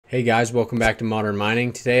Hey guys, welcome back to Modern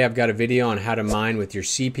Mining. Today I've got a video on how to mine with your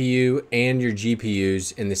CPU and your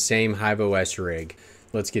GPUs in the same HIVEOS rig.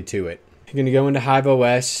 Let's get to it. You're going to go into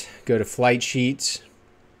HIVEOS, go to Flightsheets,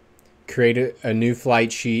 create a new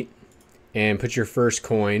flight sheet, and put your first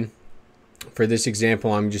coin. For this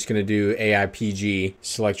example, I'm just going to do AIPG.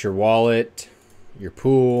 Select your wallet, your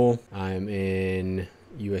pool. I'm in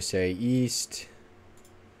USA East.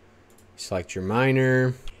 Select your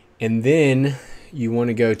miner, and then you want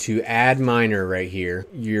to go to add miner right here.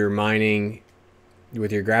 You're mining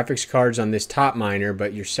with your graphics cards on this top miner,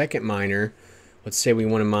 but your second miner, let's say we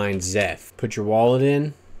want to mine Zeph. Put your wallet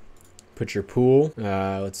in, put your pool.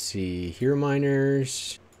 Let's see, hero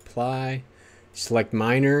miners, apply, select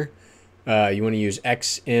miner. You want to use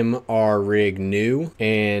XMR rig new,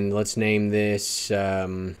 and let's name this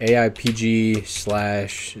AIPG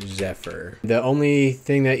 / Zephyr. The only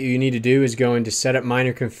thing that you need to do is go into setup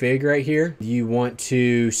miner config right here. You want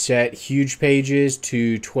to set huge pages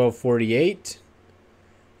to 1248.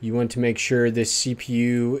 You want to make sure this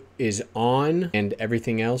CPU is on and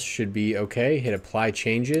everything else should be okay. Hit apply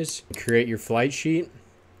changes, create your flight sheet,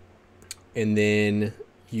 and then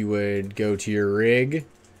you would go to your rig.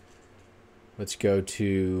 Let's go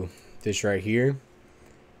to this right here,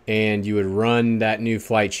 and you would run that new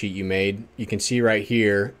flight sheet you made. You can see right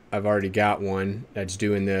here, I've already got one that's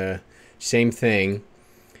doing the same thing,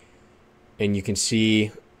 and you can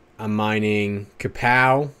see I'm mining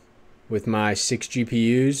Kawpow with my 7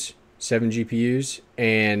 GPUs,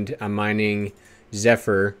 and I'm mining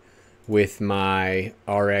Zephyr with my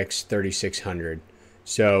RX 3600.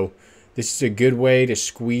 So this is a good way to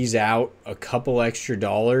squeeze out a couple extra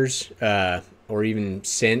dollars or even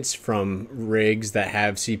cents from rigs that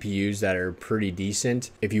have CPUs that are pretty decent.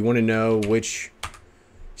 If you want to know which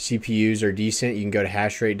CPUs are decent, you can go to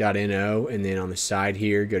hashrate.no, and then on the side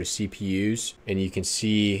here, go to CPUs, and you can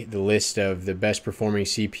see the list of the best performing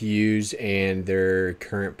CPUs and their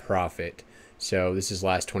current profit. So this is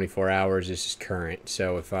last 24 hours, this is current.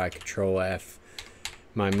 So if I Control F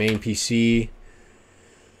my main PC,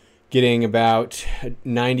 getting about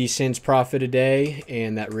 90 cents profit a day,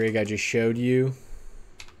 and that rig I just showed you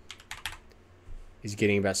is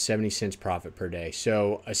getting about 70 cents profit per day.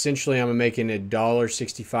 So essentially I'm making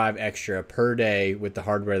 $1.65 extra per day with the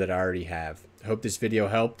hardware that I already have. I hope this video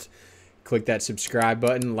helped. Click that subscribe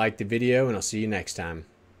button, like the video, and I'll see you next time.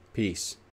 Peace.